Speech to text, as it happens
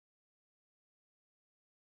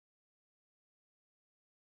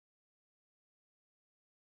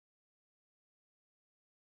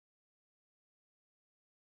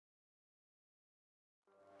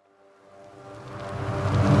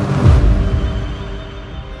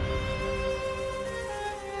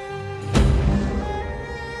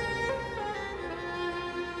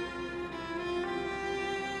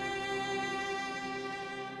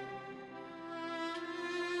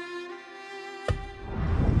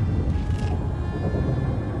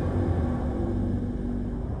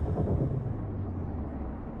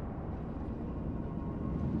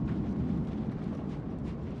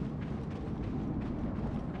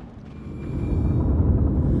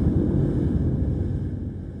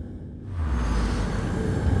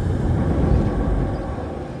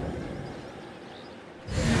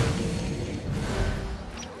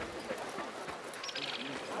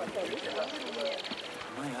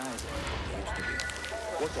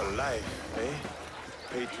a life, eh?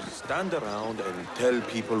 Paid to stand around and tell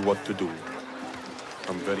people what to do.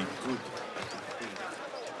 I'm very good.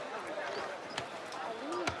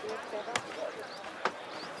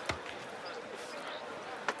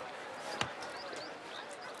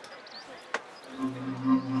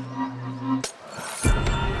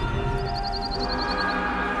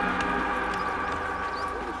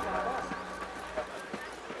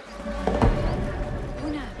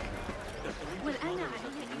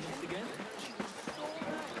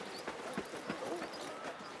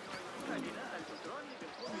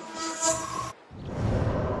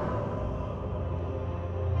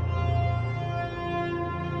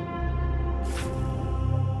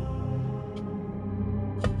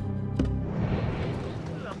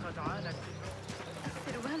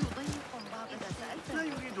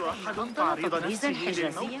 أحد تعريض نفسه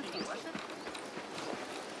للموت.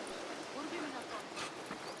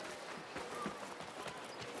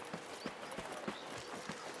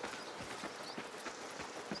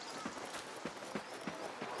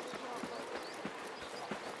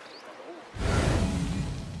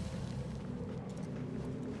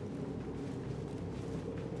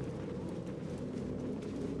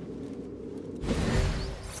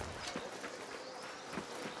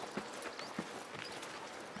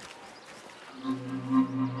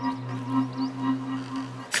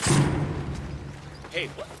 Hey,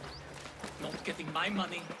 what? Not getting my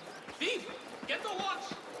money. Thief! Get the watch!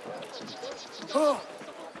 Oh.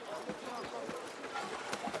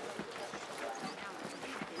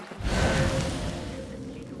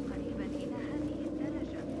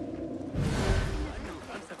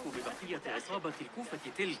 أمسكوا ببقية عصابة الكوفة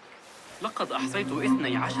تلك. لقد أحصيت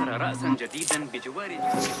 12 رأسا جديدا بجوار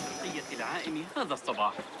الشرقية العائم هذا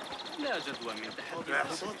الصباح. لا جدوى من تحدي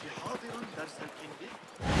حاضر درس الكندي.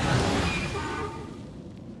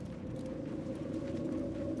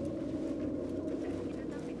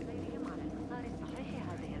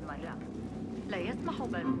 لا يسمح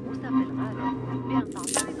بنو موسى في الغالب بأن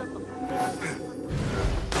تعترض التصرف.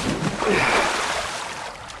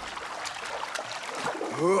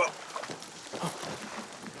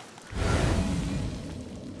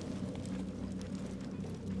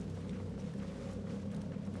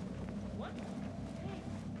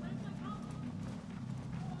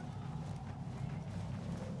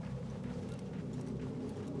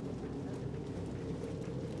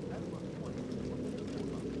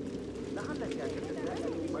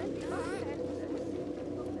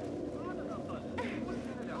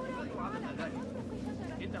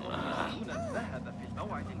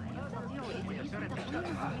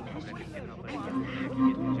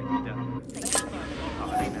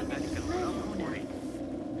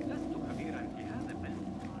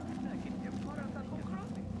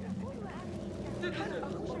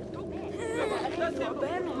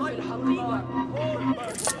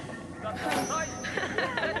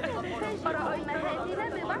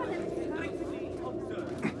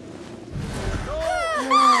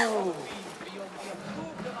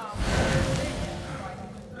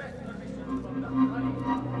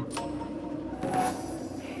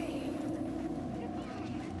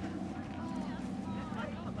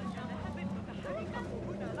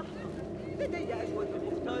 لدي أجود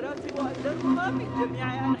المختارات وأقدرها من جميع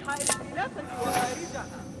أنحاء الخلافة وخارجها.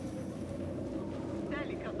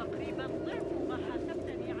 ذلك تقريبا ضعف ما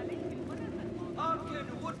حاسبتني عليه المرة الماضية. Arkin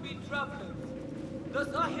would be travelers. The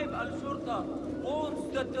Sahib al-Shurta warns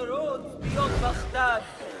that the roads beyond Baghdad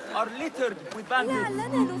are littered with bandits.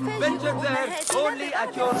 Venture there only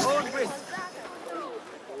at your own risk.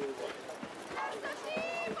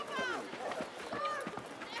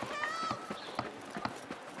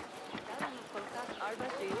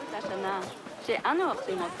 أنا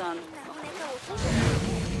وقتي مطان.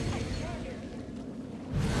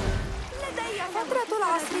 لدي فترة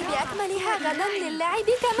العصر بأكملها غدا للعب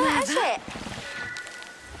كما أشاء.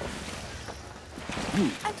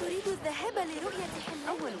 أتريد الذهاب لرؤية حلم؟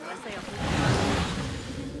 أول ما سيكون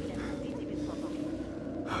إلى المزيد بالصبر.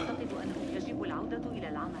 أعتقد أنه يجب العودة إلى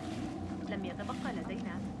العمل. لم يتبقى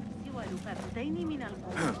لدينا سوى لفافتين من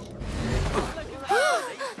القماش.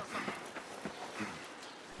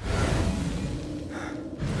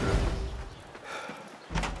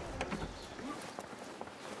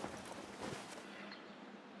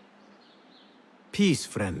 Peace,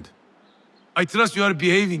 friend. I trust you are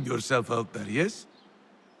behaving yourself out there, yes?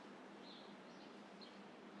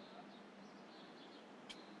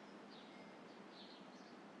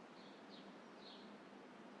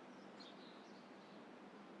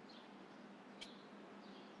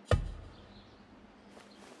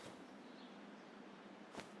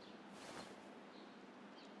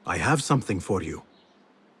 I have something for you.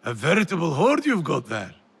 A veritable hoard you've got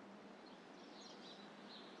there.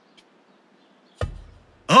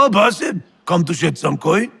 Oh, Basim, come to shed some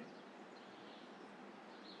coin?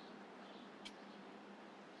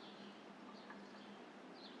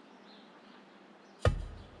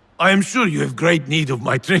 I am sure you have great need of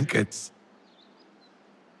my trinkets.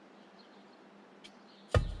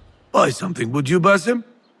 Buy something, would you, Basim?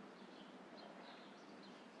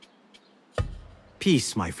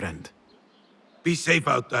 Peace, my friend. Be safe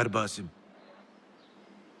out there, Basim.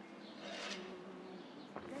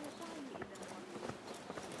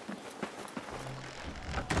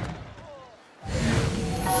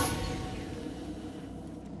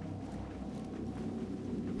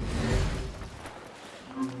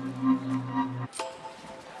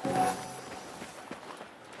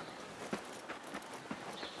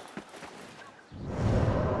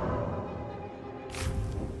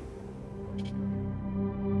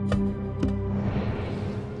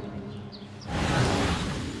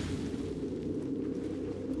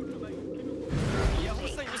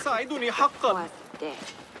 سيساعدني حقا.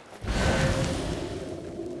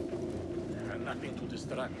 Nothing to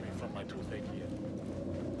distract me from my toothache here.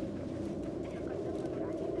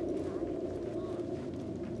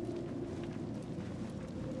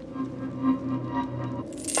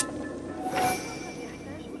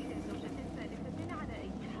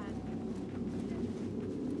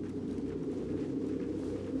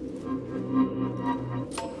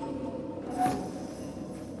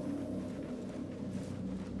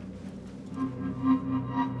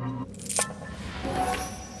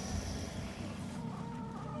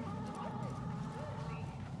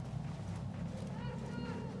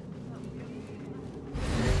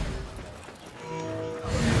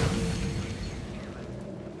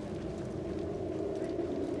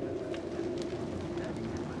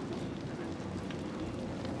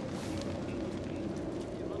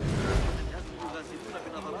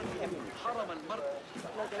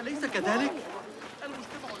 أليس كذلك؟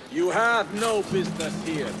 You have no business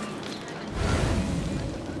here.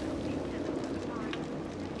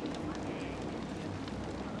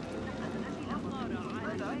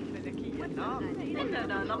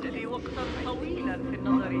 إننا نقضي وقتا طويلا في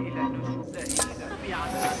النظر إلى النجوم.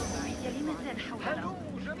 طبيعة كلمة حولنا.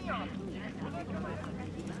 جميعا.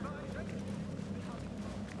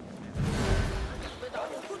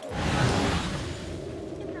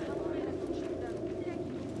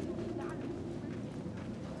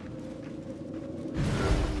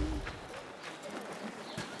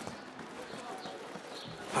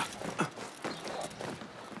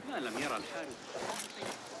 ما لم يرى الحارس.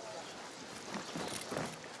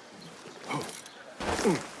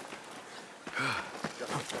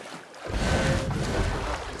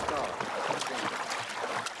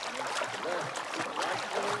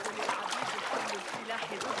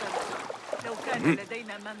 لو كان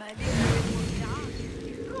لدينا مماليك للمرجعات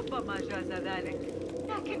ربما جاز ذلك،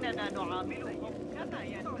 لكننا نعاملهم كما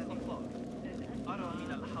ينبغي. أرى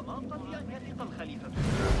من الحماقة أن يثق الخليفة.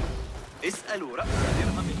 اسألوا رأس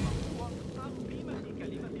درهم الموضوع عن قيمة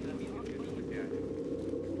كلمة الأمير الكريم.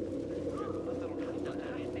 أثر حتى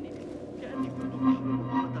أحسن كأني كنت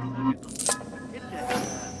أحضر الوقت السابق. إلا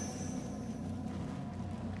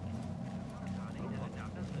علينا أن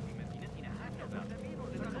نعتز بمدينتنا هكذا. سبيل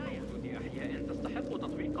لوجود أحياء تستحق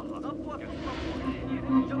تطبيقها. أقوى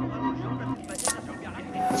جوهر الجولة البديهة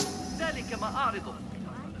بعينها. ذلك ما أعرضه.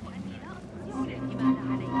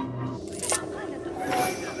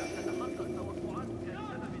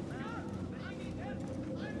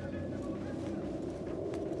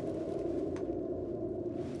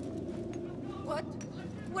 What?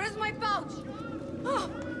 Where's my pouch? Oh!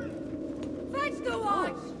 Fetch the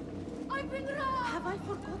watch! I've been robbed! Have I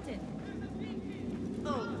forgotten?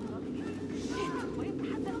 Oh, shit!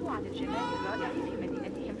 ويتحدث عن الجمال الرائع في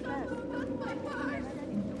مدينتهم فاس. My purse!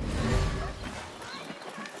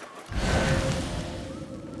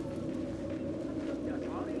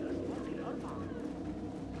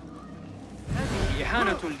 هذه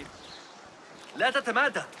إهانة لا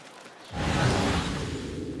تتمادى.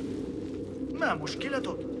 ما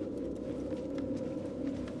مشكلتك؟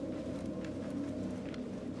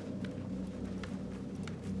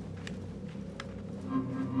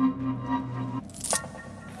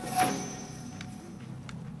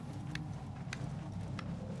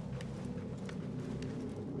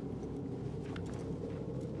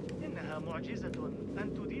 إنها معجزة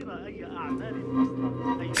أن تدير أي أعمال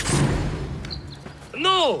أصلا.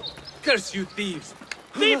 No! Curse you thieves!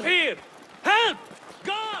 Leave here! Help!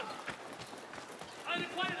 God! I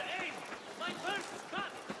require aid! My purse is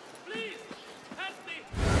cut! Please! Help me!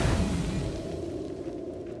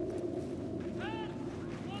 Help!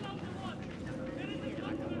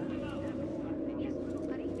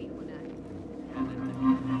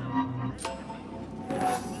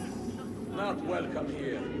 welcome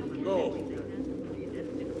here. Go.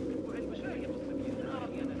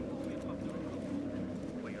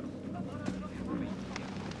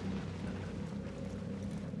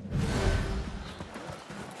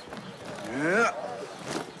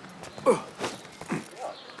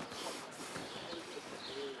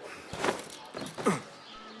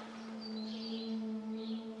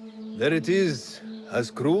 There it is, as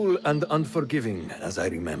cruel and unforgiving as I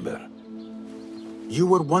remember. You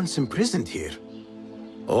were once imprisoned here.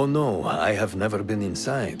 Oh no, I have never been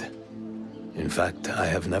inside. In fact, I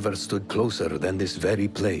have never stood closer than this very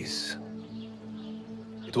place.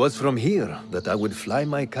 It was from here that I would fly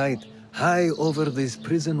my kite high over these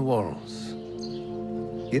prison walls.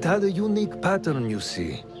 It had a unique pattern, you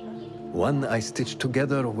see. One I stitched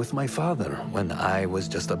together with my father when I was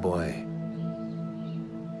just a boy.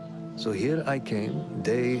 So here I came,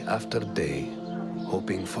 day after day,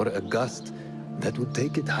 hoping for a gust that would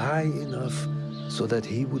take it high enough so that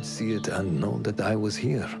he would see it and know that I was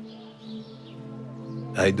here.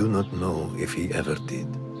 I do not know if he ever did.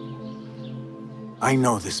 I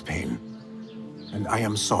know this pain, and I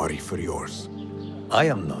am sorry for yours. I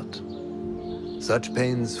am not. Such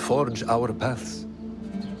pains forge our paths.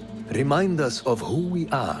 Remind us of who we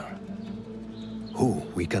are, who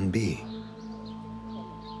we can be.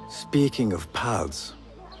 Speaking of paths,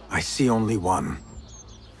 I see only one,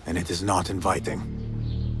 and it is not inviting.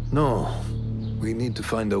 No, we need to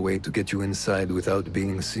find a way to get you inside without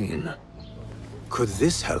being seen. Could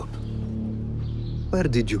this help? Where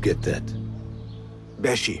did you get that?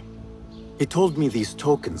 Beshi. He told me these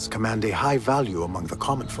tokens command a high value among the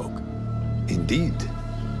common folk. Indeed.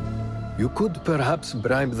 You could perhaps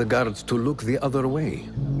bribe the guards to look the other way,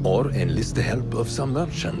 or enlist the help of some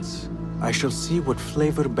merchants. I shall see what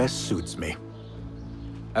flavor best suits me.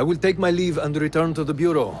 I will take my leave and return to the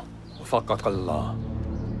Bureau. Faqakallah.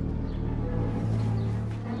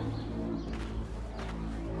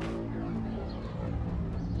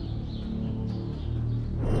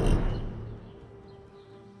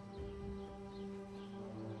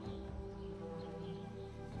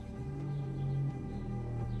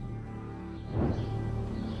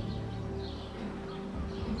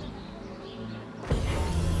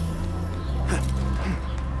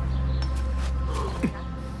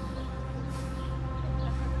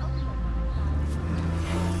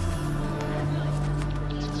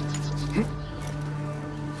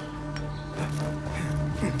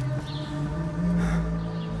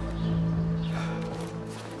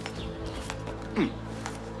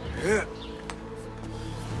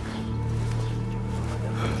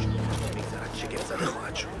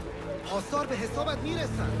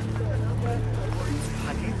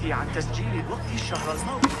 حديثي عن تسجيل الوقت الشهر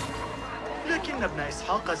الماضي، لكن ابن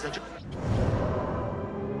إسحاق زجر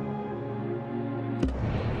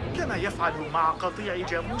كما يفعل مع قطيع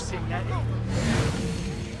جاموس نائم.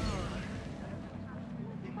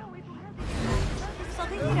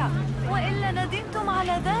 صغيرة، وإلا ندمتم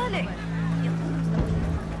على ذلك.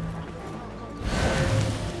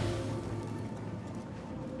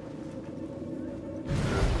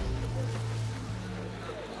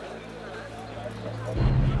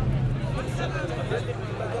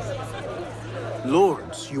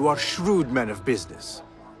 Lords, you are shrewd men of business.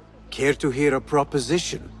 Care to hear a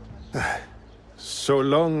proposition? So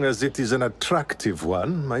long as it is an attractive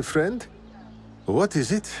one, my friend. What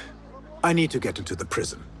is it? I need to get into the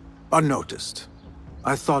prison, unnoticed.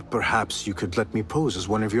 I thought perhaps you could let me pose as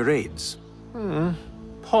one of your aides.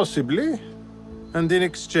 Possibly. And in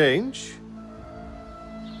exchange?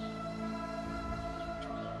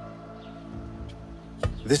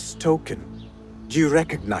 This token, do you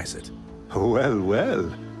recognize it? Well, well.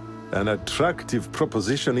 An attractive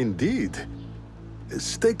proposition indeed.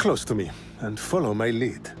 Stay close to me and follow my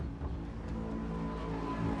lead.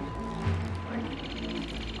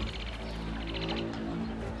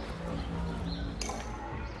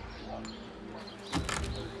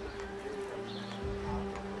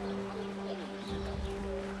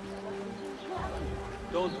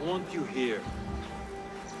 Don't want you here.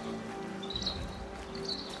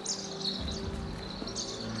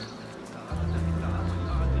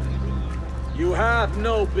 You have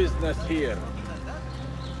no business here.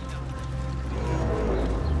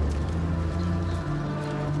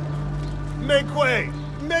 Make way!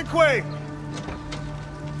 Make way!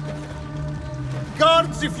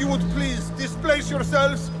 Guards, if you would please, displace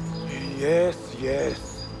yourselves! Yes,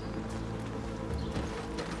 yes.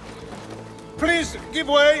 Please, give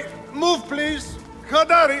way! Move, please!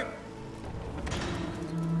 Khadari!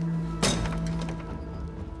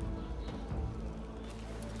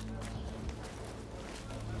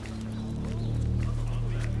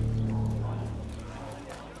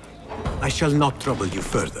 shall not trouble you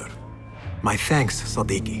further. My thanks,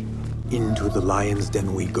 Sadiqi. Into the lion's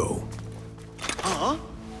den we go.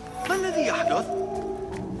 ما الذي يحدث؟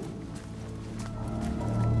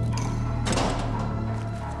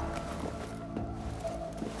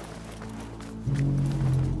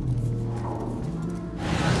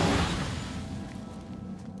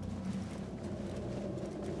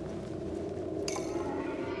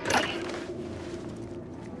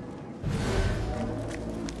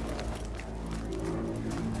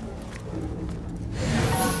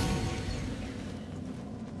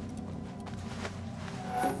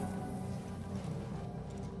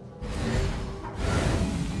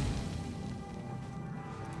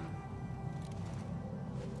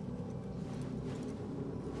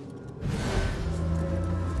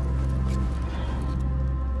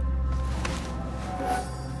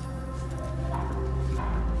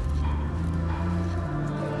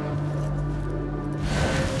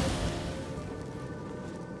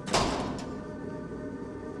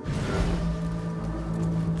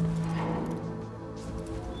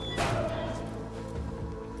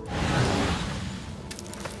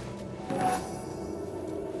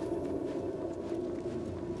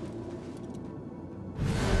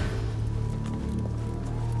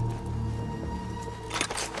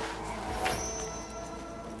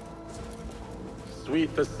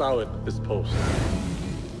 Sweet the sour this post.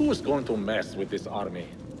 Who is going to mess with this army?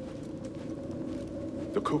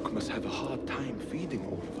 The cook must have a hard time feeding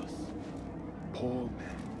all of us. Poor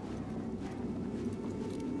man.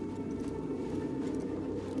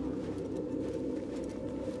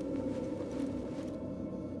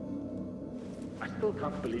 I still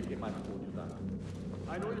can't believe Iman told you that.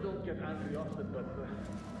 I know you don't get angry often, but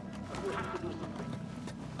we'll have to do something.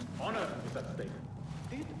 Honor is at stake.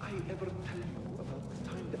 Did I ever tell you about the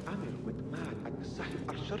time the Amir went mad at the Sahib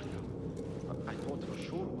al-Sharta? I thought for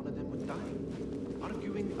sure one of them would die.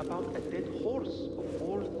 Arguing about a dead horse of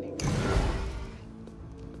all things.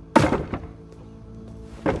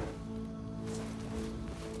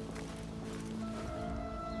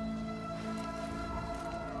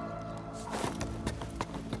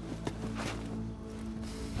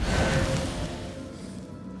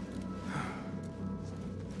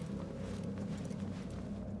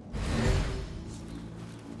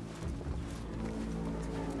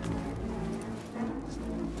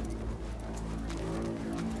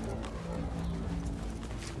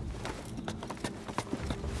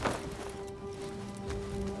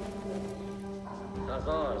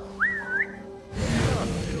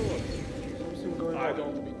 I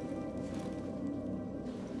don't mean.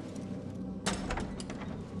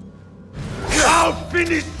 I'll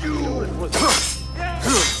finish you!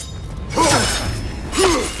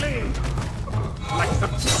 Like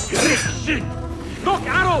some great shit! Knock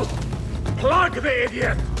arrows! Plug the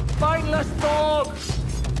idiot! Spineless dog!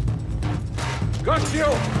 Got you!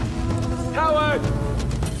 Coward!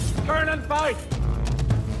 Turn and fight!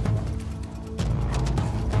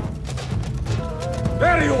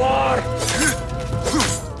 There you are!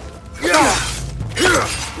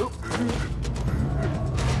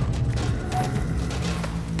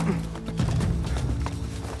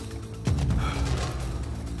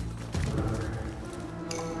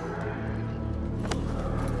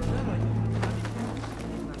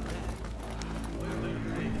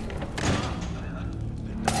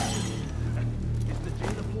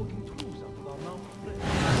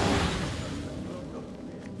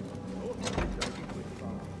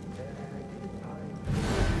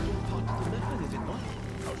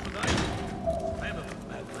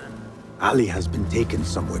 Ali has been taken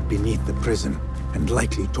somewhere beneath the prison and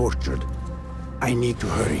likely tortured. I need to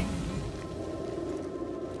hurry.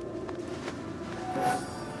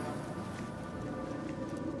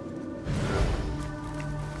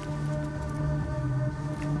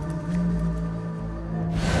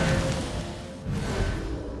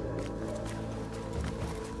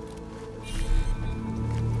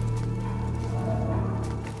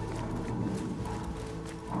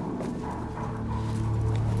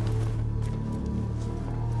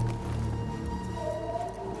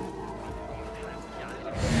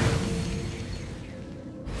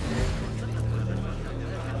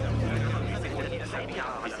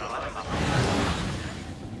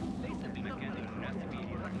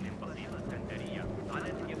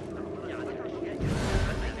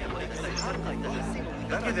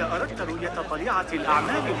 إذا أردت رؤية طبيعة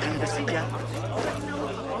الأعمال الهندسية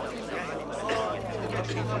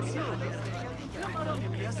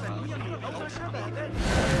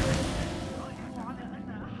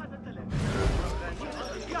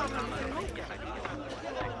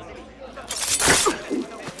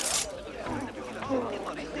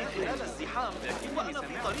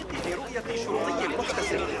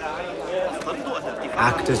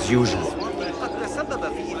act as usual. قد تسبب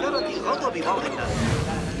في إثارة غضب بعض الناس.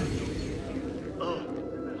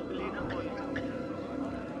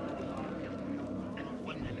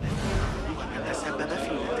 تسبب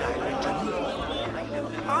في متاع للجميع.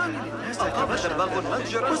 أقام دباغ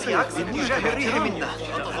متجرا في عكس اتجاه الريح منا.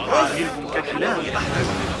 عاملهم ككلاب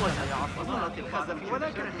أحدث.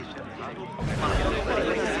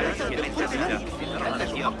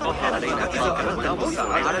 التي أبقاها علينا إذا كانت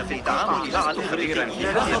مساعدة في التعامل مع تخريرا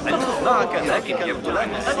معك، لكن يبدو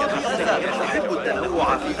أنك تحب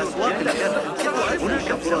التنوع في أسواق الأدب.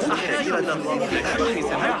 هناك فرص كثيرة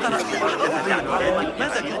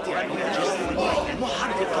ماذا كنت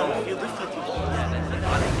محرقا في ضفتي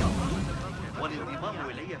والانضمام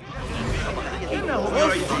إلي إنهم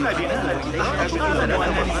يعيدون بناء يحتاج إلى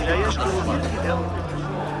نفس لا يشكر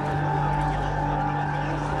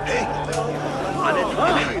على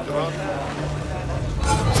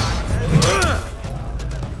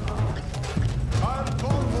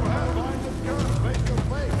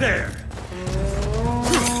There!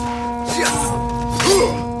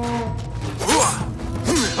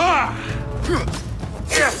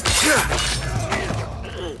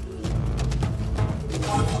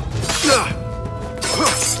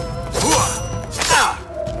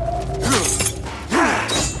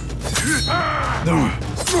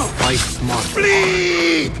 Fight smart.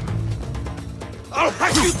 Bleed! I'll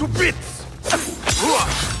hack you to bits!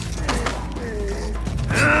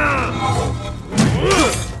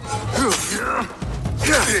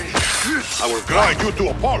 I will grind you to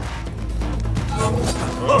a pulp!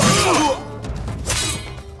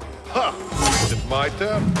 Ha! Is it my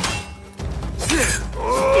turn?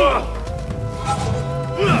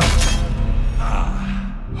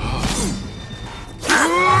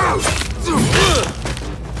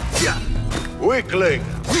 Weakling!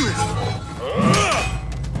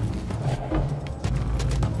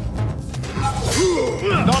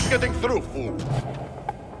 Not getting through, fool!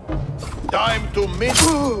 Time to meet...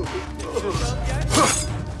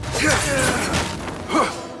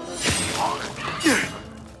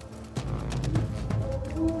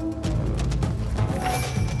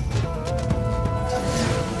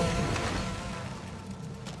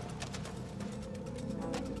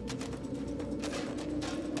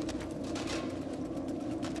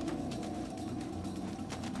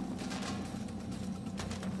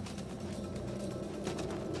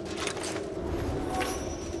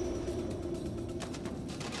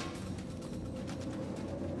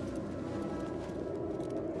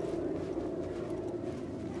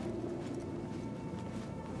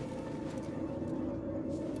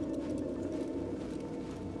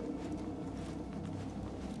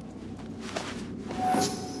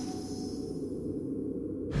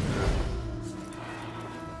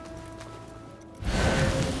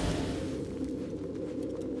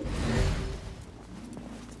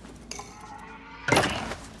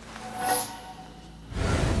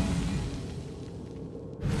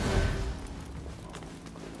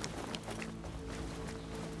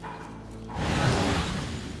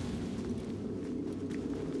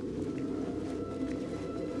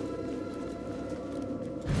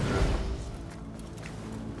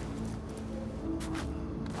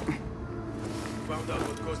 Found out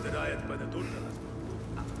what caused the riot by the turtle last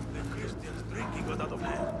month. The Christians drinking got out of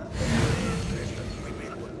hand.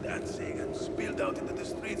 Women were dancing and spilled out into the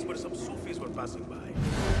streets where some Sufis were passing by.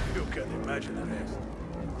 You can imagine the rest.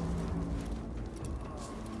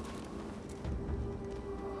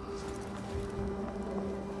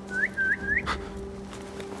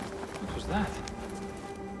 What was that?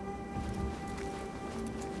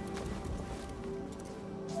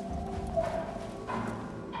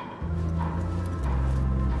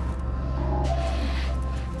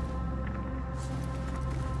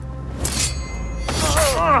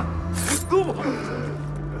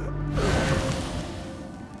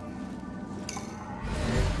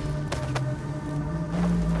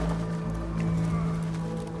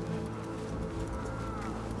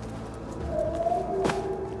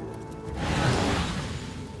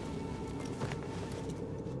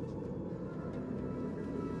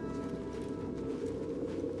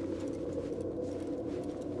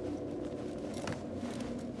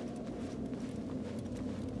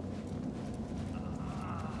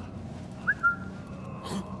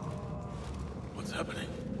 What's happening?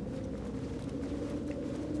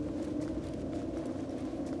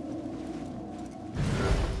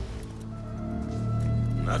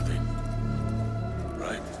 Nothing.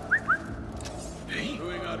 Right. Hey?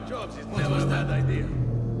 Doing our jobs is never a bad idea.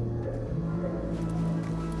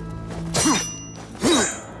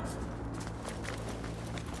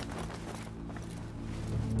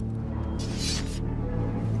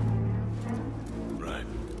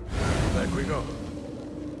 we go.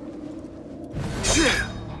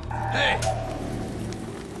 Hey!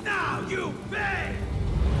 Now you pay!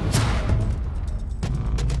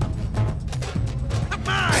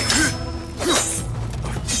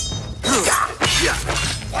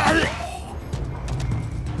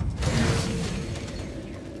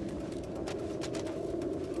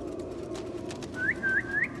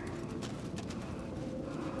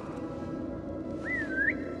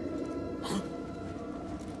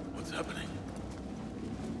 What's happening?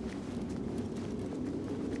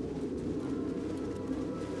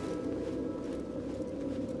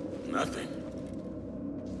 Nothing.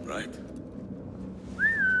 Right.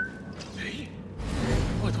 Hey,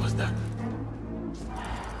 what was that?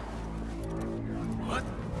 What?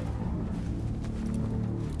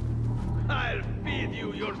 I'll feed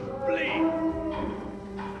you your spleen!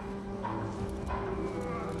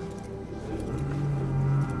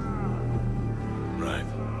 Right.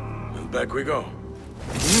 And back we go.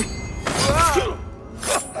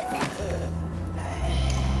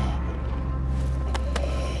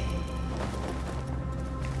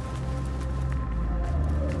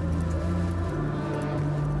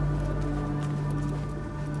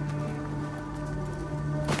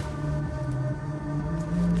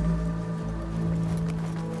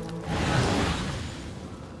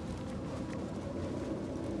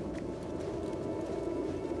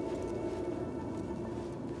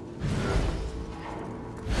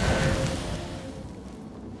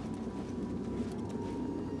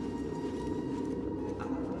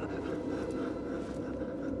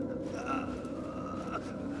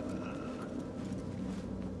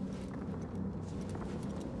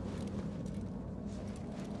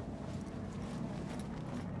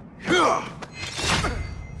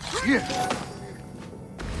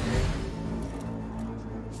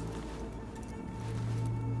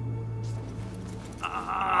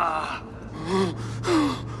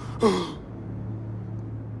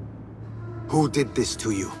 Who did this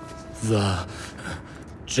to you? The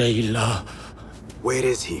jailer. Where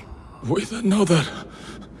is he? With another.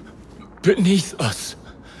 Beneath us.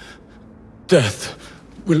 Death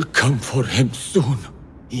will come for him soon.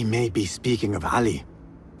 He may be speaking of Ali.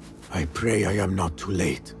 I pray I am not too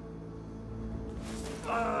late.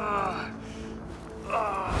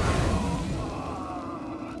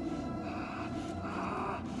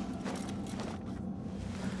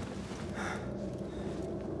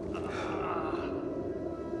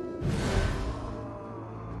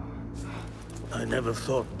 I never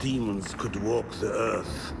thought demons could walk the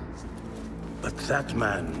earth. But that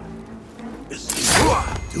man is...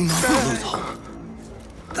 Do not lose hope.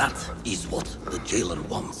 That is what the jailer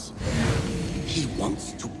wants. He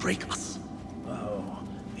wants to break us. Oh,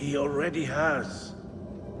 he already has.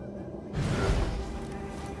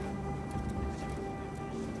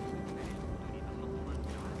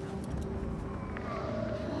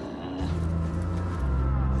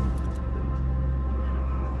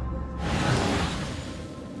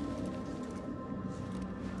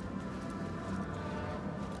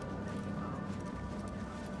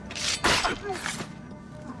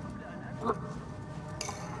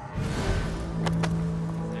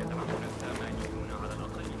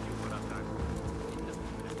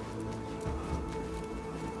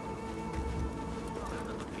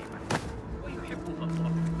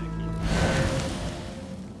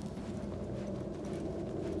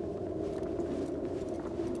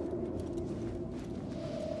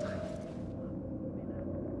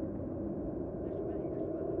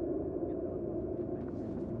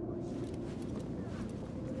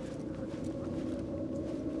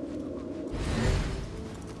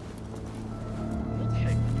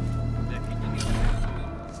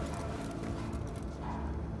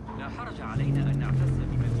 علينا أن نعتز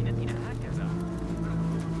بمدينتنا هكذا.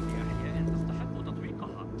 لأحياء تستحق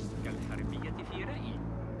تطبيقها كالحربية في رأيي.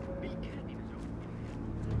 بالكاد نجوم.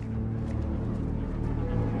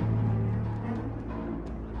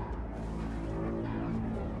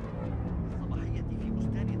 الصباحية في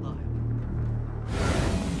بستان ظاهر.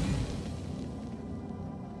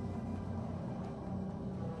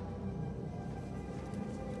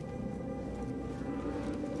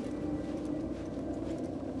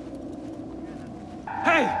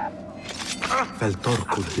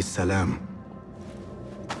 فلتركض بالسلام.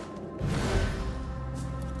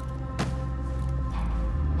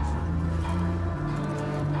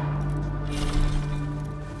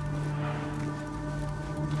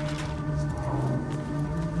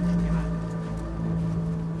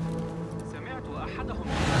 سمعت أحدهم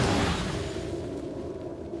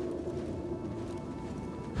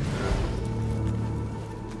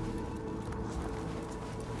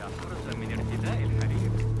لا حرج من ارتداء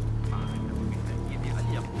الحرير مع أن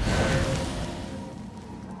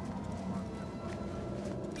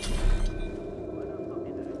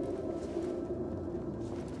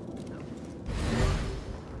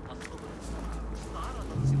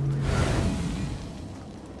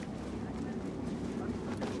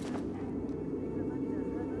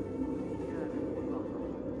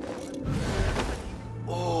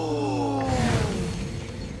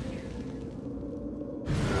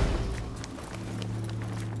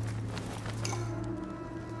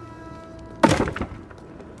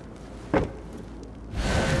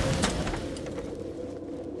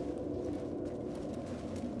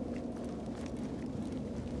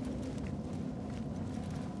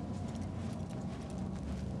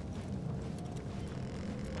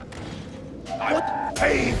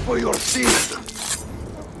pay for your sins!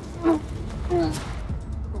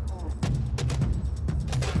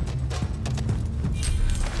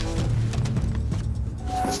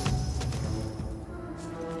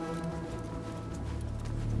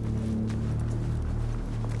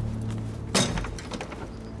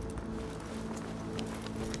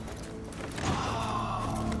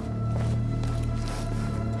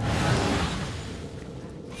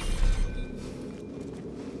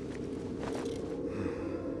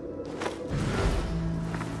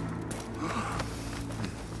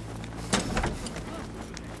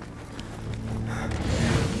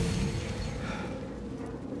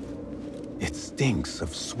 It stinks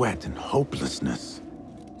of sweat and hopelessness.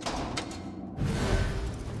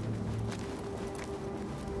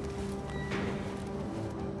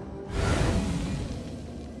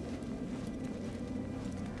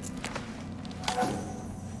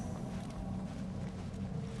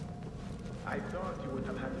 I thought you would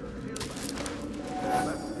have had your fill by now,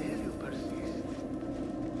 but still you persist.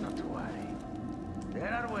 Not to worry.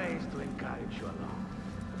 There are ways to encourage you along.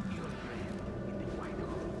 Your friend in the White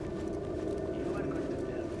Hall. You are going to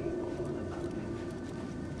tell me all about it.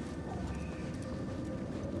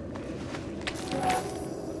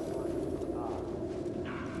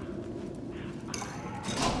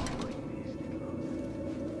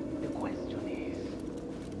 The question is,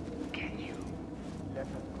 can you? Let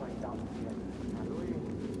us find out together.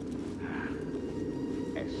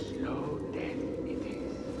 A slow death it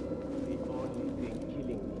is. The only thing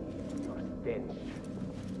killing me, your stench.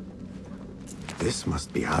 This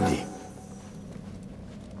must be Ali.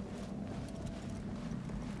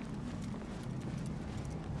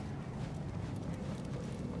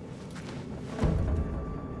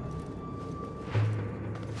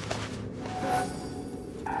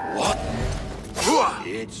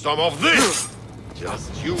 Eat some of this!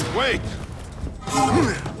 Just you wait!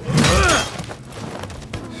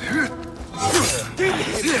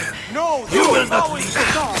 No, you will not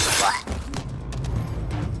stop!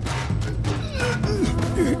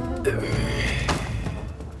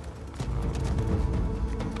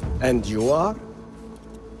 And you are?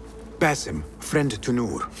 Basim, friend to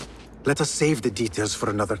Noor. Let us save the details for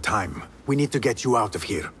another time. We need to get you out of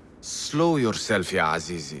here. Slow yourself, ya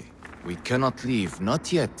Azizi. We cannot leave,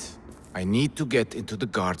 not yet. I need to get into the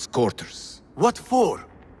guards' quarters. What for?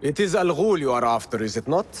 It is Al Ghul you are after, is it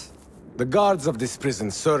not? The guards of this prison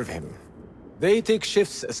serve him. They take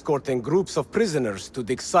shifts escorting groups of prisoners to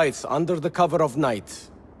dig sites under the cover of night.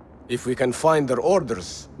 If we can find their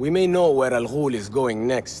orders, we may know where Al Ghul is going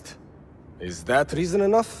next. Is that reason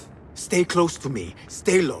enough? Stay close to me,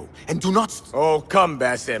 stay low, and do not... Oh, come,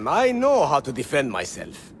 Basim. I know how to defend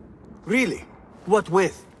myself. Really? What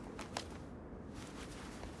with?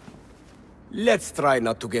 Let's try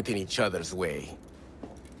not to get in each other's way.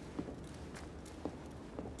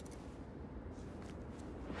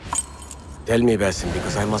 Tell me, Basim,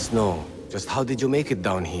 because I must know. Just how did you make it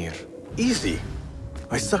down here? Easy.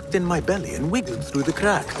 I sucked in my belly and wiggled through the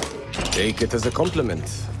crack. Take it as a compliment.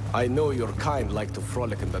 I know your kind like to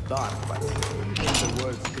frolic in the dark, but the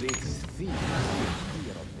world's greatest thief is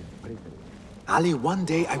fear of this prison. Ali, one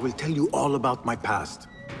day I will tell you all about my past.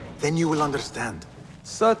 Then you will understand.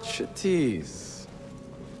 Such a tease.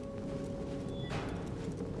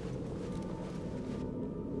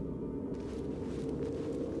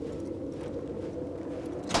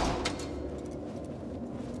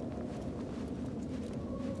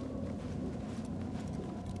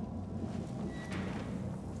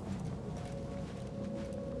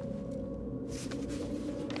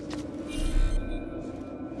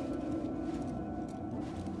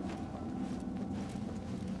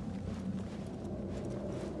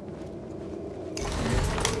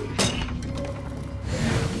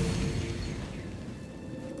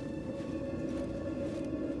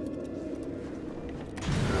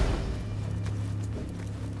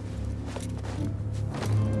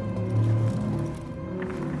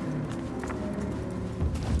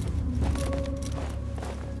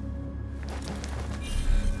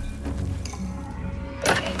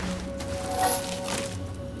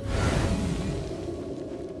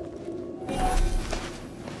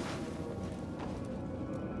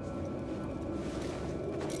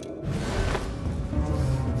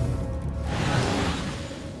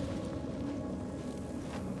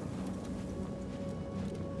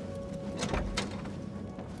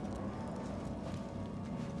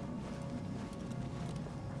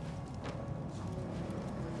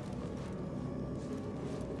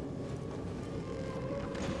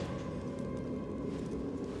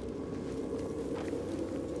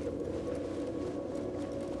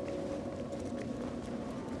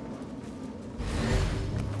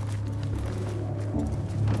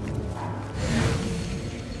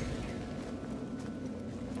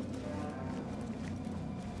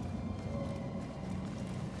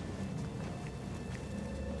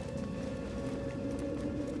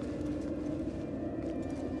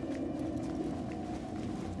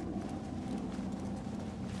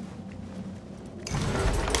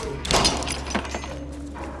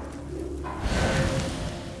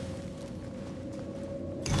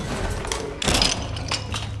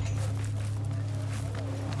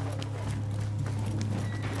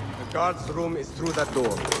 Guard's room is through that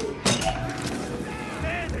door.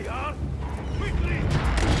 There they are! Quickly!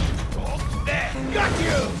 Oh, there! Got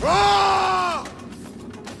you! Ah!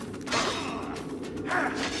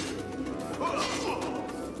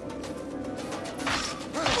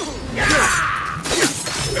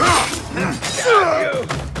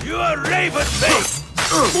 You are raven face!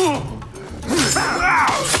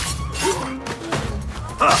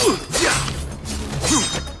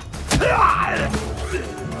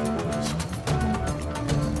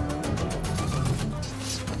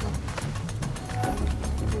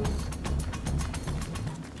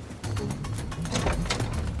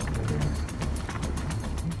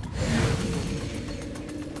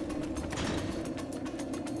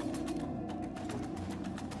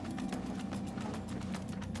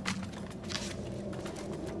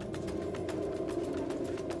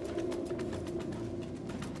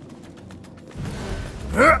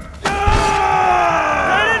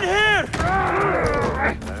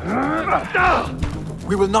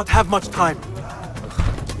 We will not have much time.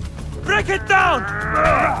 Break it down!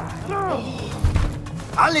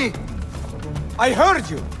 Ali! I heard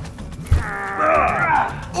you!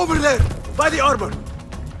 Over there, by the armor!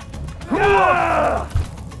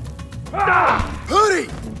 Hurry!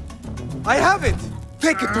 I have it!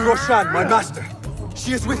 Take it to Roshan, my master.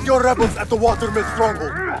 She is with your rebels at the Watermill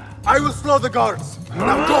stronghold. I will slow the guards.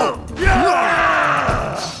 Now go!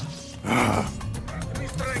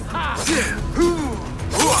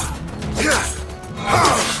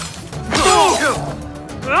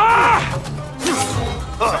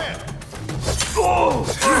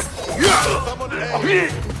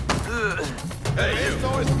 Hey, you! No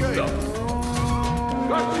escape!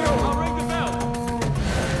 Got you! I'll ring the bell!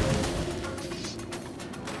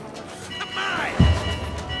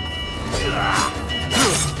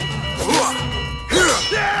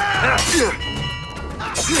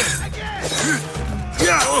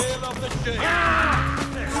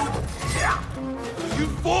 You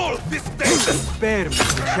fall this day! Spare me,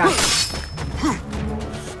 Jack.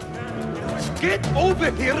 Get over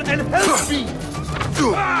here and help me!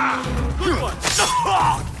 Good one!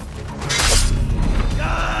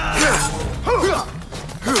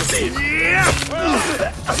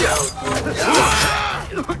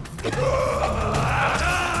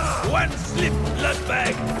 One slip, blood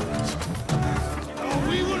bag!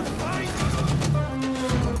 We will find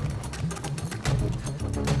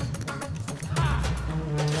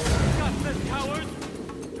Got this, coward!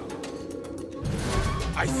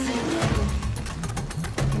 I see you!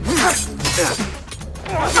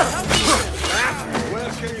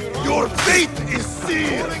 Your fate is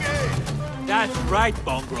sealed! That's right,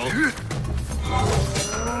 Mongrel.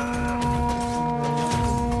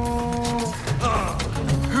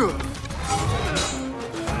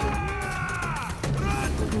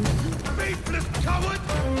 Faithless coward!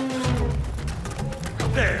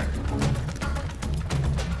 There!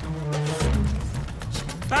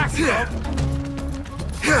 Back up!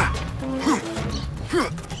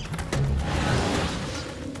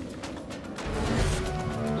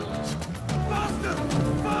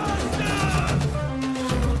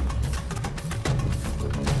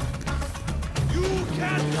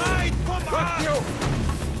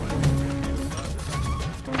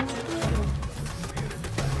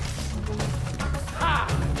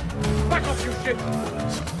 Back off, you shit!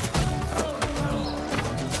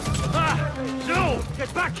 No! Get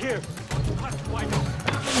back here! Why not?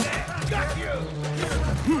 Got you!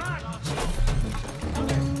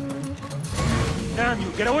 Damn you!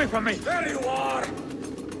 Get away from me! There you are!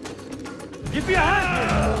 Give me a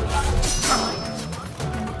hand!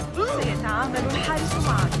 سيتعامل الحارس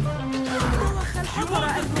معك. الحضر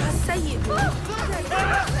أيها السيد.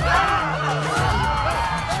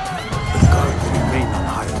 Remain on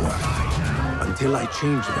high alert. Until I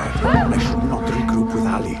change that, I should not regroup with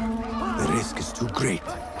Ali. The risk is too great.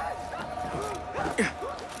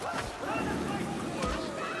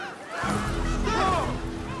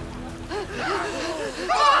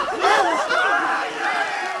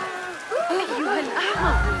 أيها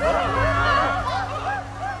الأحمق.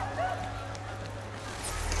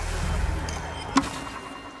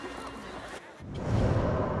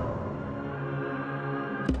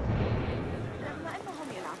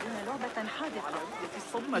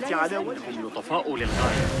 الصدمة على وجههم لطفاء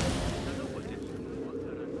للغاية.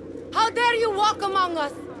 How dare you walk among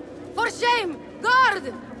us? For shame!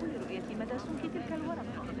 Guard!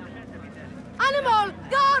 Animal!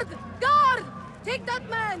 Guard! Guard! Take that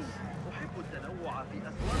man! أحب التنوع في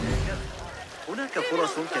أسواق الكهف. هناك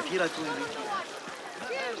فرص كثيرة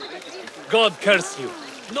God curse you!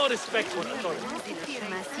 No respect for authority.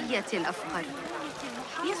 الدبلوماسية الأفقر.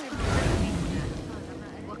 يسكن خلفي هنا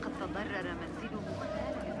وقد تضرر منزله.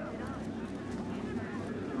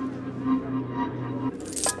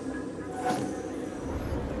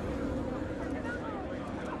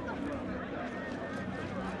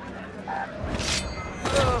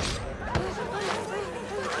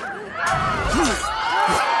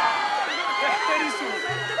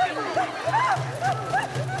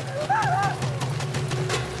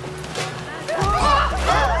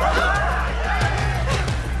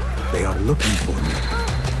 They are looking for me.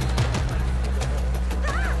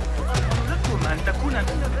 لكم أن تكون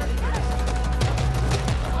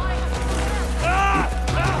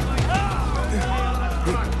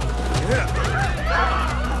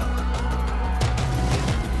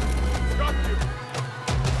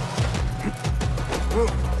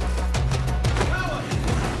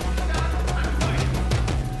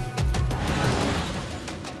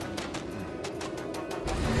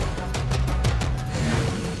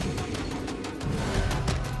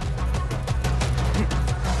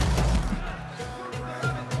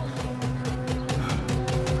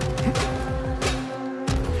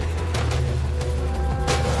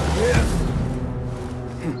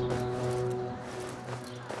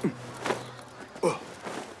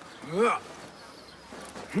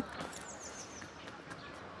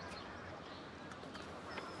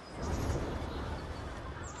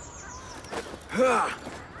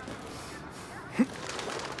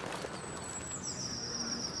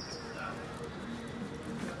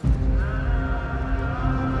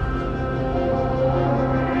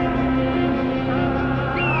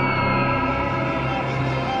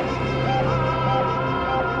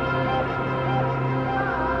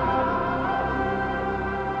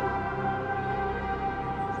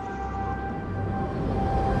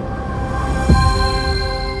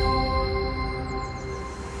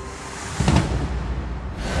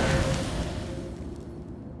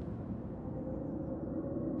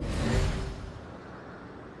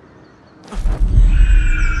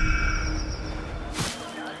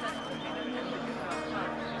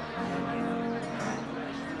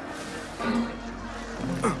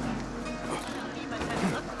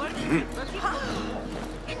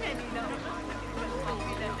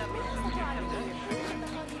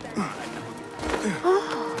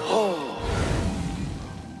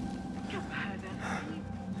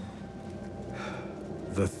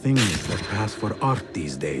The things that pass for art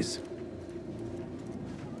these days.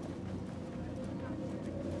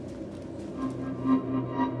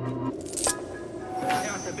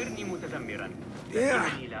 اعتبرني متذمرا.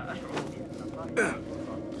 إنني لا أشعر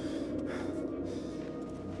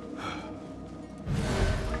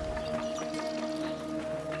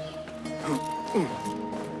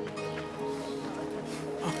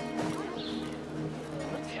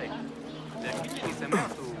لكنني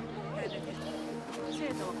سمعت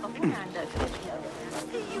سيتوقفون عند أفريقيا.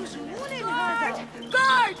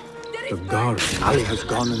 The guard, Ali has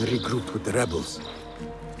gone and regrouped with the rebels.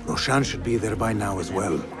 Roshan should be there by now as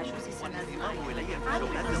well.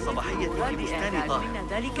 من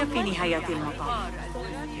ذلك في نهاية المطاف.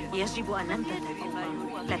 يجب أن ننتبه،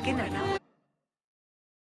 لكننا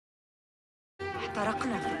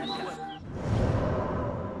احترقنا في المكان.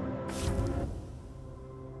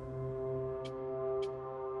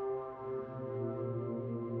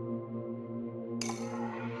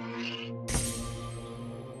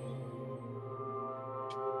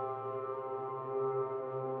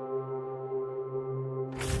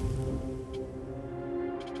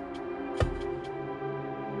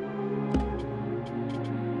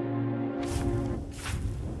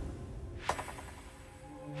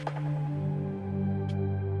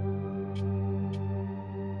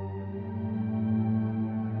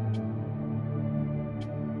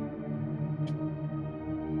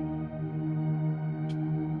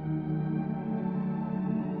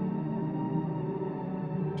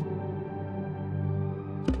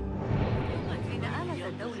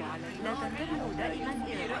 لا تنتبهوا دائما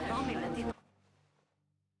إلى الأرقام التي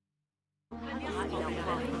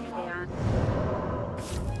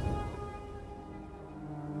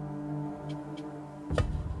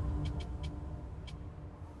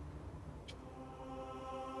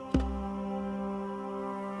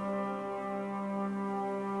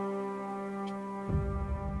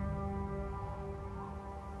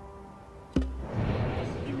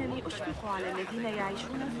إنني أشفق على الذين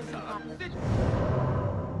يعيشون في الصحراء.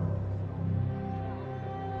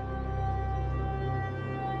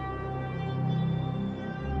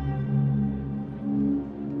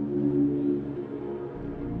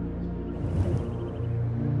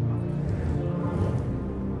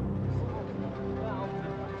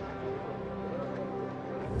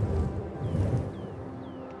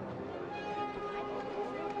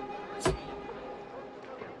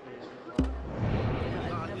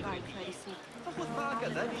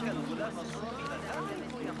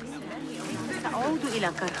 سأعود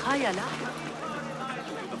إلى كرخايا لاحقا.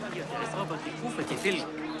 بقية عصابة الكوفة تلك.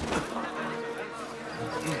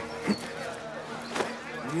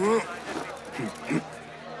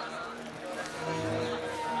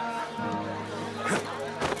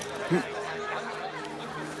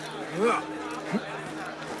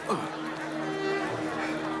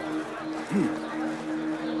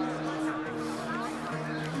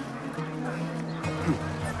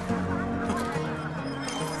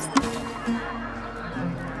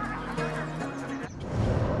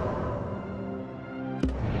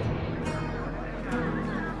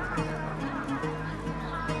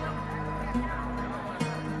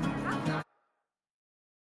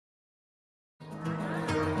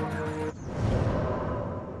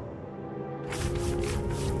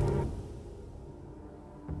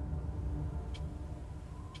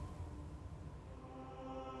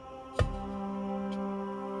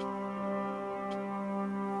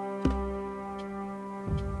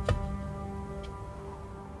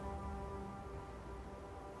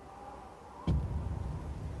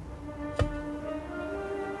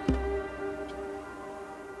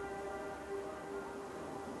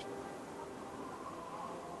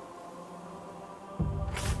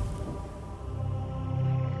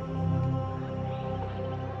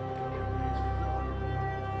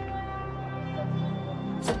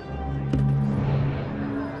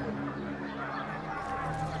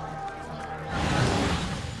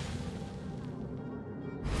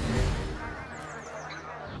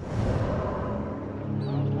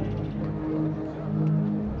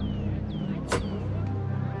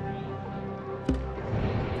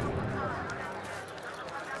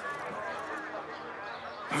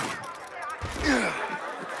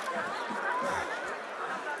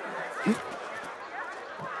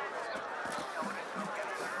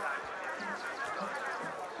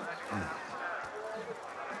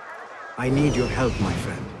 I need your help, my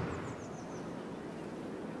friend.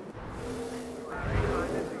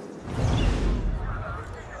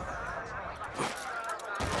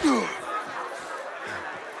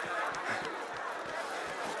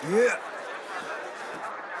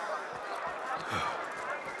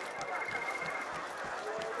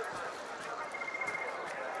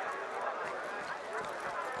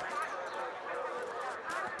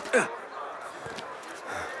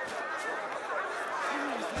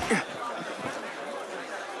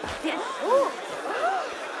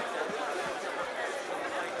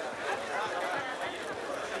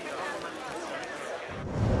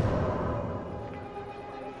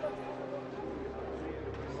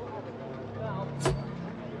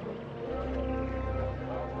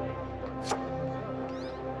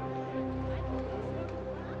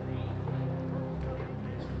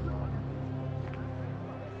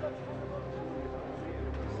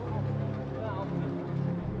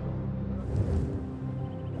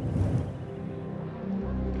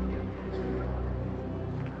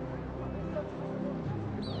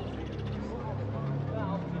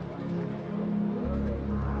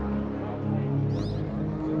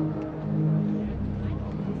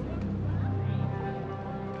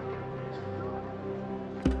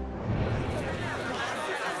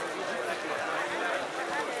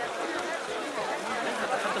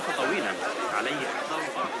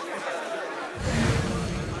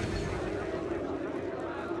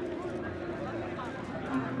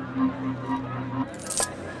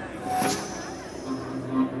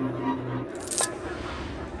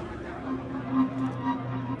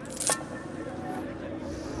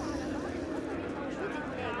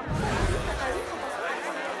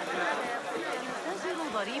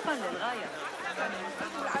 ظريفا للغاية.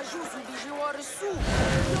 العجوز بجوار السوق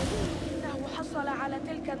يقول إنه حصل على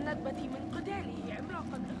تلك الندبة من قتاله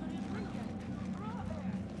عملاقا إغريقيا.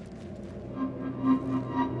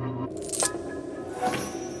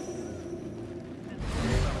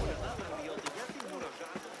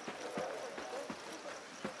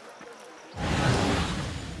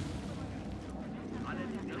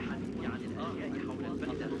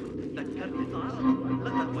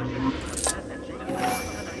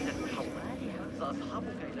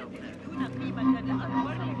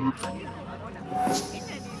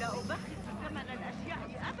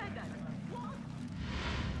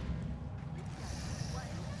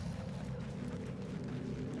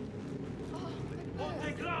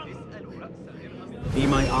 Be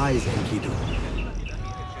my eyes, Enkidu.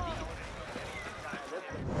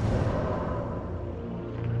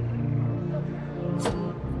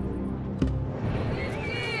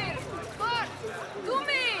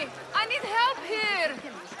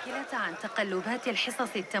 المشكلة عن تقدم تقلبات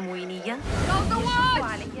الحصص التموينية؟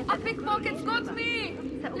 A pickpocket's got me!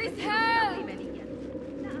 Please help!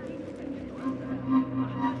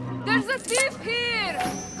 There's a thief here!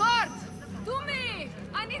 Guard! To me!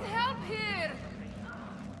 I need help here!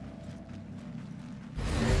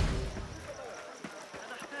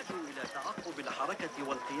 نحتاج إلى تعقب الحركة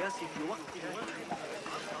والقياس في وقتها.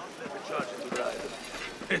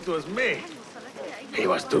 It was me. He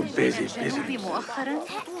was too busy. مؤخرا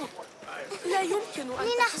لا يمكن أن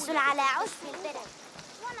لنحصل على عشب البرد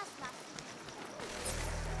ونصنع